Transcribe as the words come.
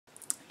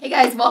Hey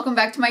guys, welcome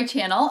back to my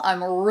channel.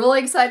 I'm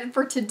really excited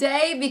for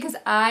today because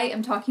I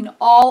am talking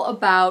all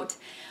about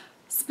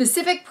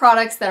specific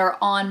products that are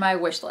on my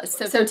wish list.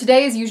 So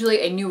today is usually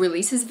a new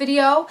releases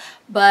video,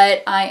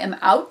 but I am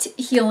out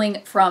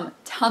healing from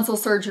tonsil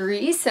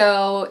surgery.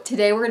 So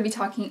today we're going to be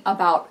talking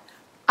about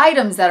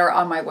items that are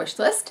on my wish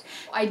list.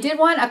 I did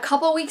one a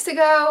couple weeks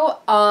ago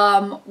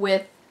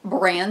with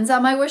brands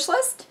on my wish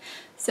list.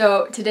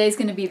 So today's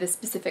going to be the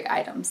specific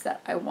items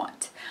that I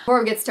want. Before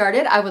we get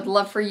started, I would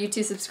love for you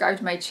to subscribe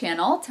to my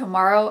channel.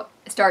 Tomorrow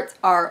starts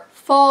our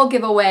fall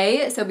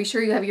giveaway, so be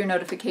sure you have your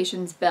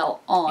notifications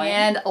bell on.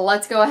 And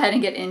let's go ahead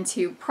and get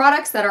into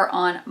products that are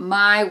on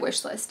my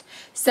wish list.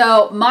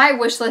 So my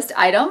wish list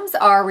items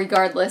are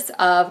regardless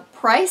of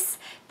price.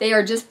 They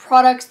are just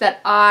products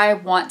that I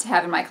want to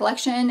have in my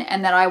collection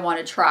and that I want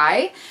to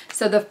try.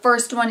 So the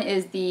first one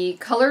is the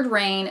Colored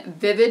Rain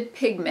Vivid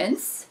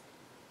Pigments.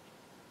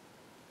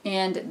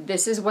 And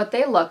this is what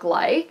they look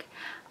like.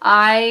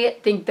 I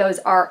think those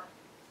are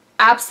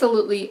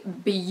absolutely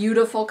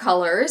beautiful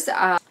colors.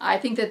 I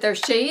think that they're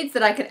shades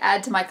that I could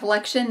add to my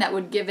collection that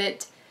would give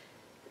it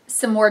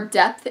some more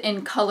depth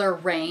in color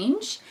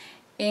range,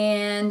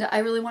 and I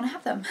really want to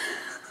have them.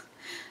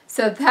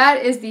 So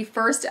that is the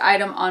first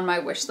item on my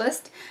wish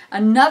list.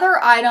 Another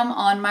item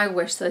on my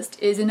wish list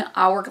is an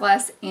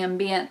Hourglass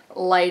Ambient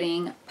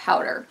Lighting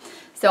Powder.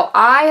 So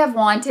I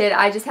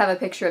just have a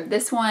picture of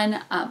this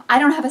one. I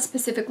don't have a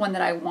specific one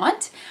that I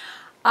want.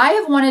 I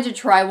have wanted to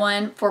try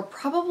one for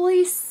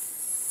probably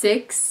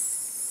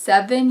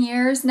 6-7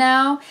 years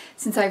now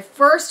since I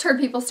first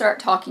heard people start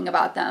talking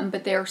about them,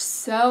 but they're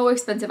so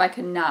expensive I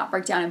could not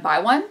break down and buy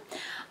one.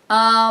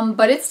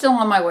 But it's still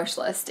on my wish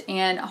list,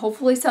 and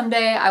hopefully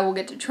someday I will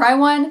get to try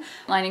one.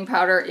 Lighting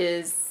powder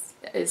is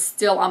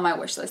still on my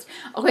wish list.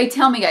 Okay,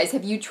 tell me guys,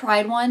 have you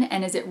tried one,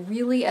 and is it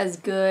really as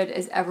good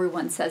as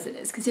everyone says it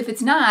is? Because if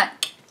it's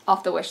not,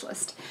 off the wish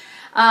list.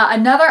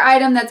 Another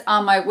item that's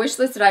on my wish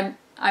list that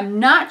I'm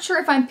not sure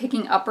if I'm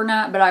picking up or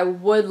not, but I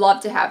would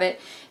love to have it,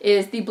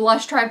 is the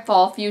Blush Tribe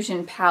Fall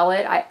Fusion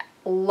palette. I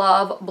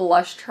love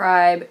Blush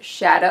Tribe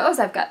shadows.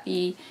 I've got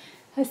the,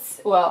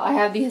 well, I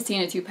have the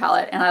Hasina 2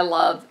 palette, and I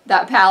love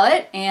that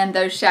palette and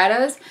those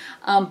shadows.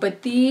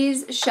 But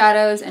these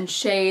shadows and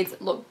shades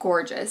look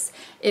gorgeous.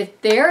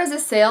 If there is a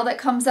sale that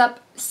comes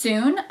up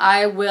soon,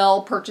 I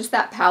will purchase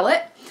that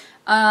palette.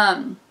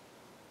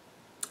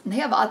 They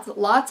have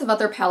lots of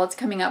other palettes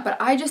coming up, but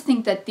I just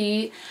think that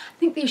these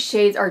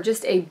shades are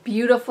just a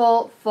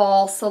beautiful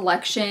fall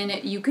selection.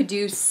 You could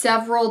do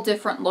several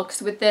different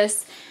looks with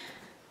this.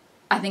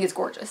 I think it's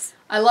gorgeous.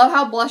 I love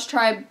how Blush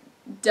Tribe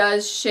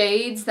does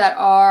shades that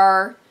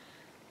are,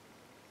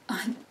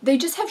 they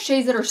just have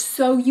shades that are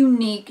so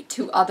unique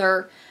to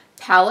other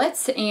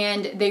palettes,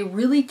 and they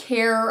really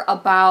care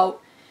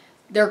about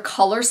their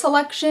color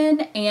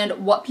selection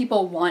and what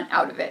people want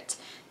out of it.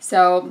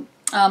 So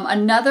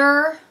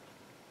I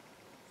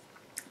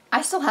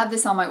still have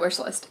this on my wish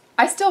list.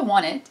 I still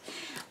want it.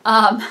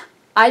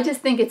 I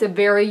just think it's a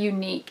very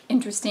unique,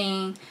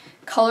 interesting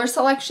color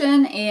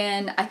selection,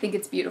 and I think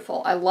it's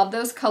beautiful. I love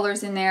those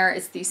colors in there.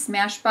 It's the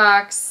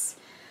Smashbox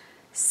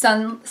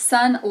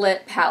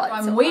Sunlit palette. So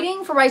I'm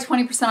waiting for my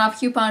 20% off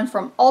coupon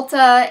from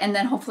Ulta, and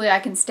then hopefully I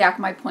can stack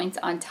my points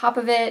on top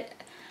of it.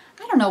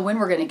 I don't know when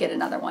we're going to get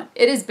another one.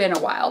 It has been a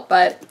while,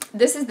 but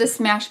this is the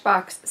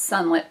Smashbox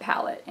Sunlit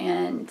palette,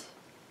 and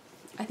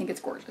I think it's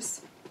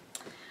gorgeous.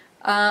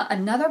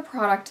 Another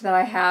product that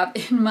I have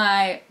in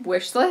my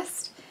wish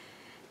list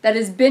that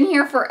has been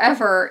here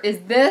forever is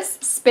this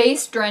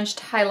Space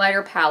Drenched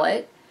Highlighter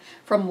Palette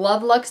from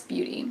Lovelux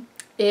Beauty.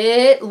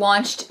 It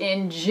launched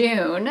in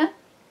June.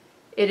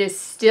 It is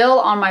still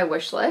on my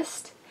wish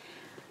list.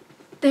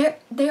 They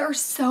are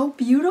so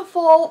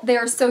beautiful. They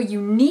are so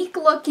unique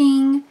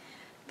looking.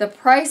 The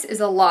price is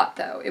a lot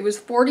though. It was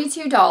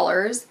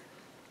 $42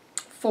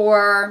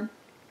 for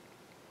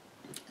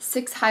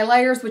 6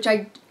 highlighters, which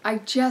I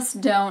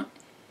just don't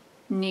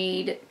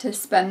need to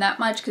spend that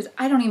much because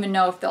I don't even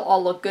know if they'll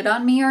all look good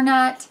on me or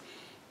not.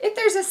 If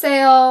there's a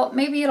sale,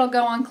 maybe it'll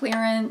go on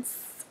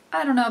clearance.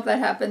 I don't know if that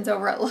happens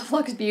over at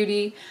Lovelux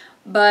Beauty,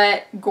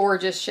 but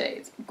gorgeous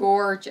shades,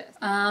 gorgeous.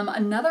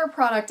 Another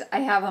product I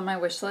have on my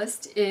wish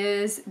list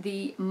is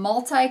the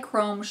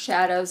Multichrome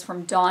shadows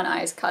from Dawn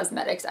Eyes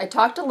Cosmetics. I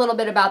talked a little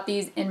bit about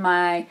these in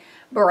my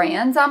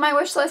brands on my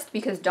wish list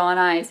because Dawn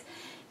Eyes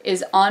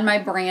is on my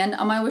brand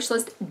on my wish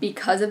list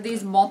because of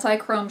these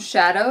multi-chrome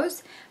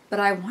shadows, but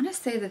I want to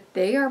say that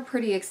they are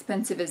pretty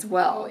expensive as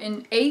well.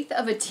 An eighth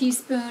of a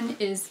teaspoon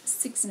is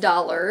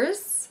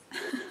 $6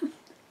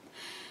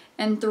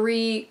 and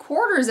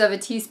 3/4 of a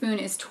teaspoon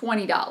is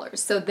 $20.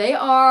 So they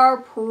are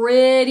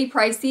pretty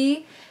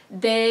pricey.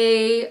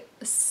 They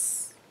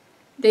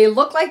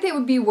look like they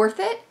would be worth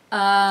it.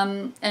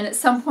 And at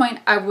some point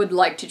I would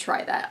like to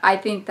try that. I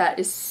think that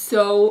is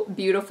so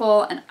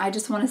beautiful, and I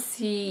just want to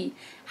see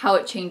how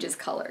it changes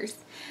colors.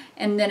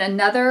 And then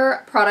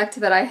another product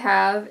that I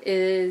have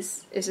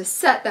is a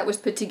set that was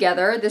put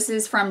together. This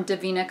is from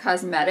Divina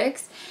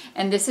Cosmetics,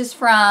 and this is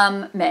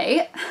from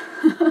May.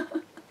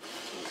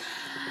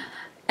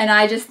 And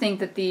I just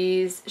think that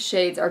these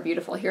shades are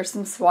beautiful. Here's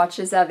some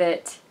swatches of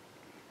it.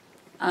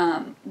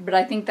 But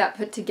I think that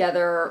put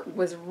together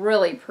was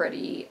really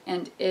pretty.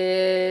 And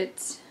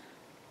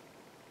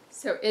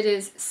so it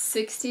is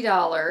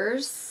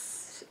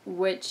 $60,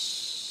 which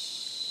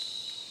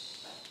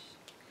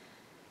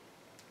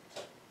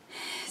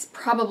is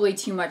probably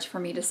too much for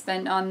me to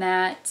spend on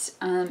that,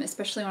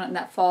 especially when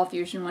that Fall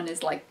Fusion one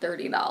is like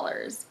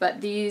 $30.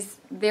 But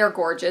they're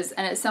gorgeous.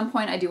 And at some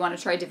point I do want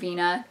to try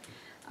Divina.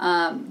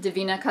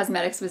 Divina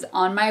Cosmetics was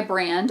on my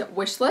brand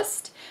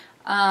Wishlist.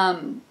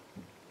 And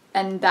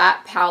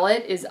that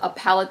palette is a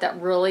palette that I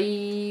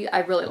really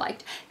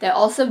liked. They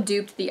also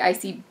duped the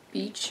Icy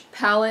Beach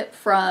palette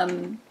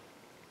from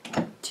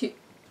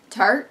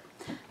Tarte.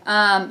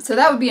 So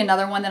that would be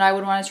another one that I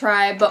would want to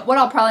try. But what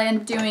I'll probably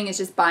end up doing is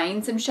just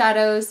buying some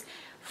shadows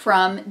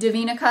from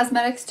Divina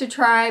Cosmetics to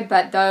try.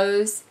 But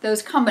those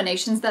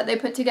combinations that they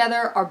put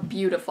together are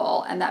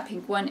beautiful. And that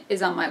pink one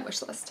is on my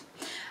wish list.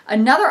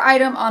 Another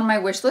item on my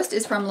wish list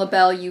is from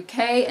Labelle UK,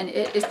 and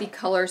it is the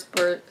Color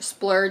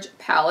Splurge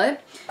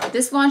palette.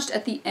 This launched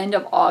at the end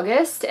of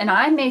August, and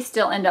I may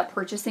still end up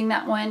purchasing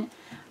that one.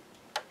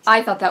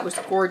 I thought that was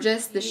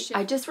gorgeous.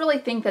 I just really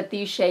think that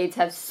these shades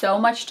have so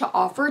much to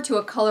offer to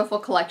a colorful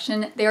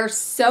collection. They are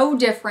so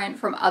different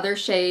from other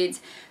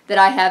shades that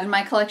I have in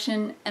my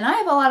collection, and I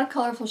have a lot of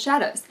colorful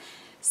shadows.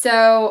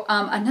 So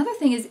another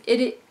thing is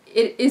it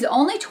is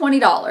only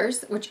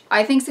 $20, which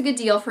I think is a good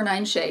deal for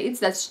 9 shades.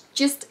 That's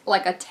just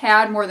like a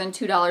tad more than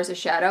 $2 a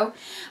shadow,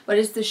 but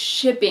it's the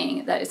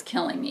shipping that is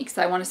killing me, because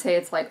I want to say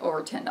it's like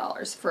over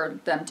 $10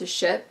 for them to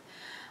ship.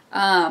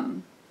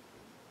 We'll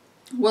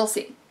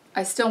see.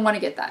 I still want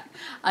to get that.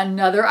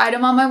 Another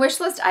item on my wish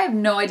list, I have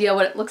no idea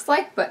what it looks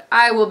like, but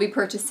I will be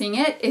purchasing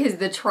it, is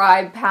the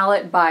Tribe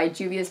palette by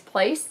Juvia's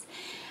Place.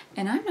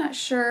 And I'm not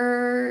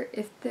sure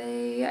if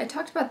I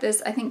talked about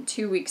this, I think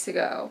 2 weeks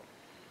ago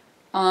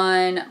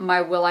on my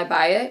Will I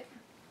Buy It?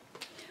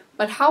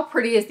 But how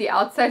pretty is the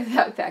outside of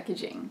that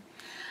packaging?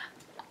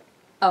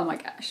 Oh my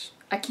gosh,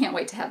 I can't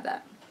wait to have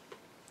that.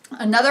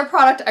 Another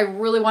product I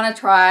really want to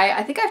try,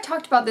 I think I've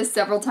talked about this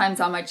several times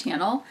on my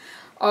channel,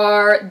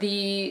 are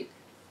the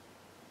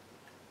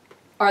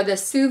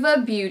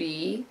Suva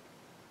Beauty,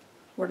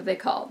 what are they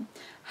called?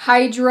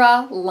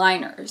 Hyrdra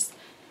liners.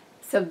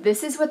 So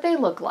this is what they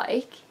look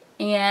like,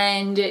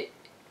 and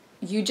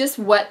you just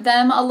wet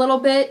them a little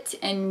bit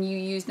and you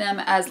use them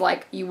as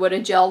like you would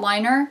a gel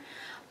liner.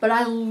 But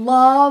I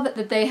love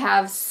that they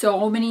have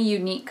so many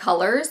unique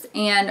colors,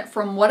 and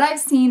from what I've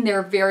seen,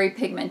 they're very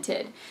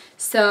pigmented.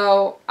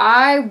 So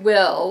I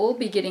will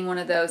be getting one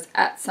of those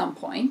at some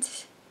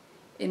point.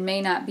 It may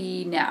not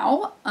be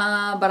now,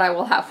 but I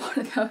will have one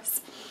of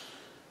those.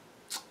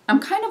 I'm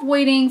kind of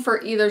waiting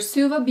for either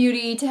Suva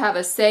Beauty to have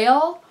a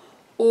sale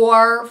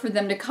or for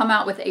them to come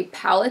out with a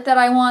palette that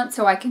I want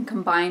so I can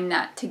combine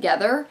that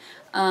together.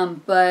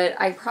 But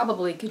I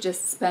probably could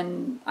just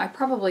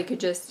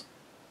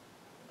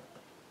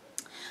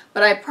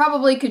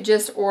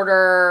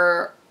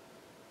order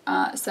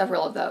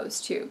several of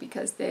those too,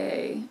 because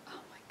oh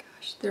my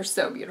gosh, they're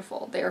so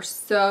beautiful. They are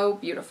so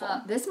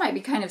beautiful. This might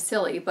be kind of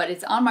silly, but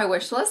it's on my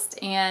wish list,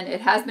 and it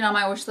has been on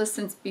my wish list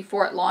since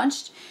before it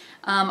launched.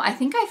 I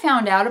think I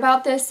found out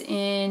about this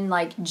in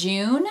like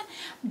June,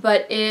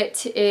 but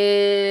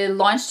it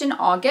launched in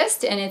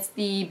August, and it's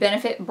the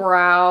Benefit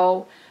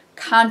Brow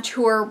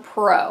Contour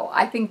Pro.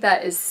 I think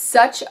that is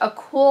such a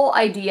cool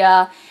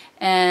idea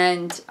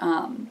and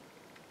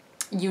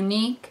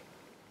unique.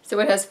 So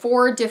it has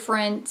 4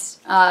 different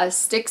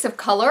sticks of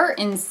color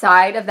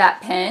inside of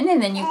that pen,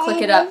 and then you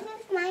click it up.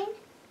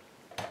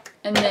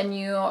 And then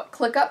you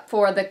click up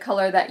for the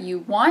color that you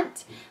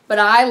want. But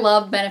I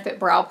love Benefit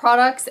Brow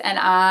products, and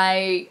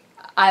I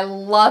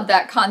love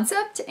that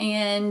concept,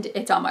 and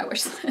it's on my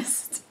wish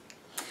list.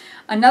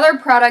 Another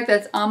product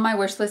that's on my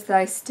wish list that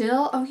I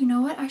still, oh, you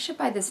know what? I should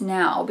buy this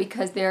now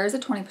because there is a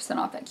 20%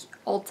 off at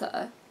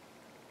Ulta.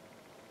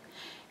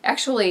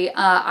 Actually,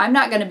 I'm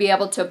not going to be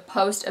able to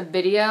post a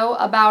video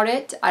about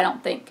it, I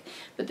don't think.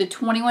 But the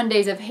 21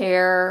 Days of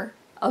Hair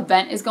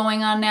event is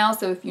going on now,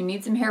 so if you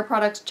need some hair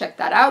products, check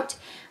that out.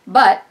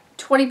 But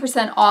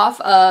 20% off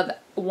of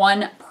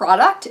one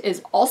product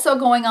is also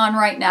going on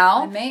right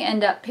now. I may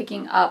end up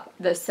picking up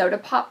the Soda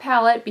Pop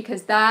palette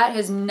because that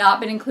has not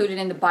been included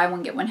in the buy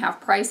one get one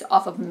half price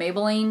off of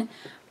Maybelline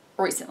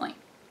recently.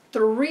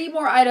 3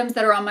 more items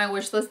that are on my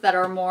wish list that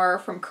are more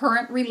from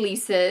current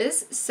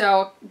releases.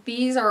 So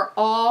these are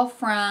all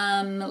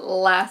from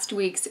last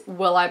week's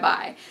Will I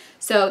Buy.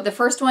 So the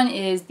first one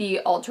is the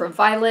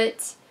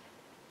Ultraviolet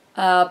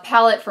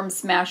palette from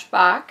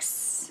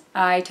Smashbox.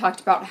 I talked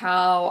about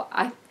how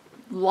I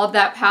love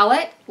that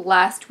palette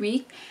last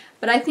week,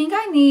 but I think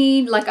I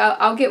need, like,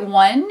 I'll get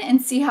one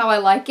and see how I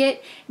like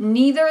it.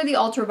 Neither the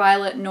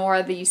Ultraviolet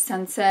nor the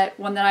Sunset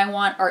one that I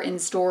want are in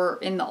store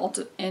in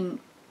the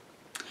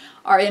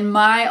are in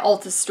my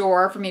Ulta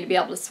store for me to be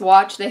able to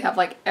swatch. They have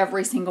like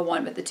every single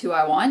one but the 2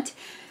 I want.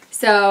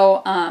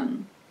 So I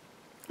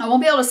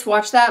won't be able to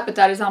swatch that, but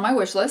that is on my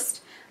wish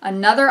list.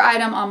 Another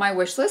item on my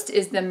wish list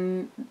is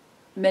the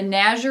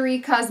Menagerie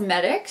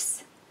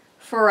Cosmetics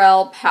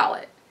Pharrell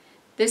palette.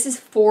 This is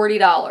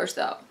 $40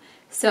 though.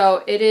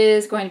 So it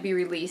is going to be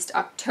released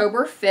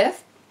October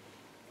 5th.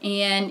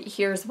 And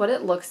here's what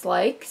it looks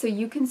like. So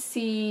you can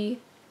see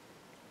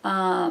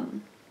how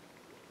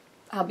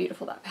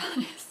beautiful that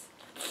palette is.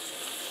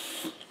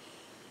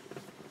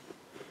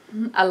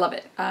 I love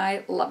it.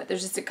 I love it.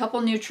 There's just a couple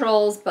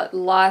neutrals, but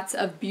lots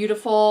of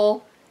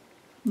beautiful,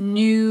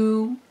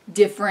 new,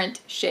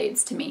 different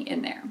shades to me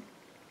in there.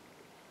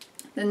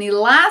 Then the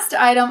last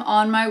item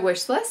on my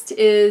wish list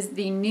is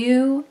the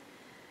new,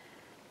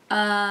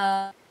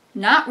 not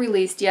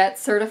released yet,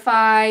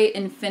 Certify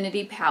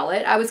Infinity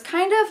palette. I was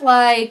kind of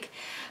like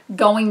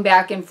going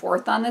back and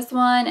forth on this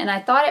one, and I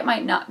thought it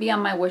might not be on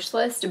my wish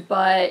list,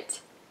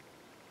 but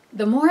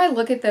the more I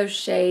look at those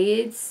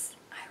shades,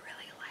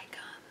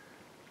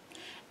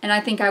 and I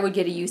think I would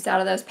get a use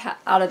out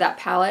of that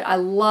palette. I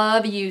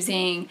love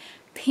using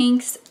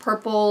pinks,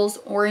 purples,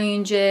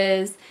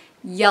 oranges,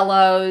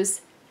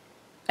 yellows,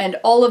 and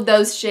all of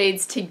those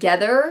shades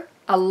together.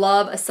 I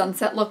love a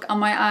sunset look on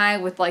my eye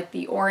with like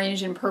the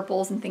orange and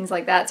purples and things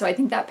like that. So I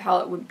think that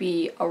palette would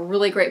be a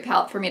really great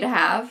palette for me to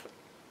have.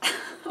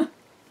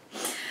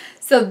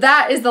 So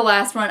that is the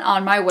last one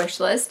on my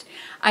wish list.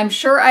 I'm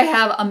sure I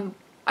have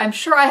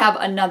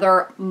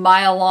another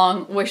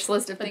mile-long wish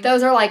list of things. But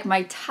those are like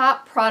my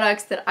top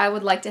products that I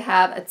would like to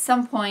have at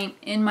some point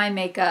in my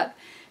makeup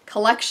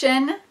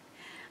collection.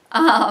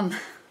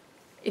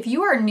 If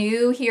you are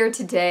new here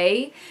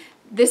today,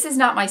 this is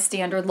not my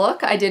standard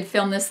look. I did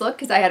film this look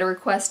because I had a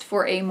request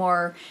for a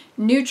more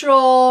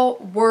neutral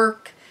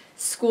work,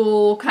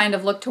 school kind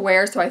of look to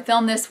wear. So I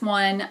filmed this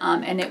one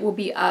and it will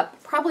be up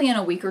probably in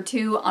a week or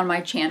two on my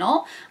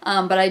channel,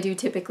 but I do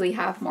typically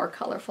have more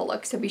colorful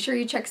looks, so be sure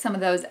you check some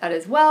of those out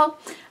as well.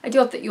 I do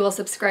hope that you will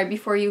subscribe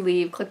before you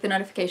leave. Click the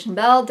notification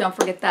bell. Don't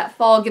forget that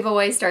fall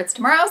giveaway starts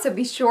tomorrow, so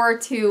be sure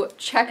to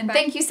check. And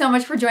thank you so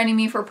much for joining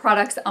me for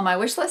products on my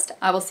wish list.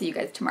 I will see you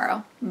guys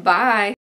tomorrow. Bye!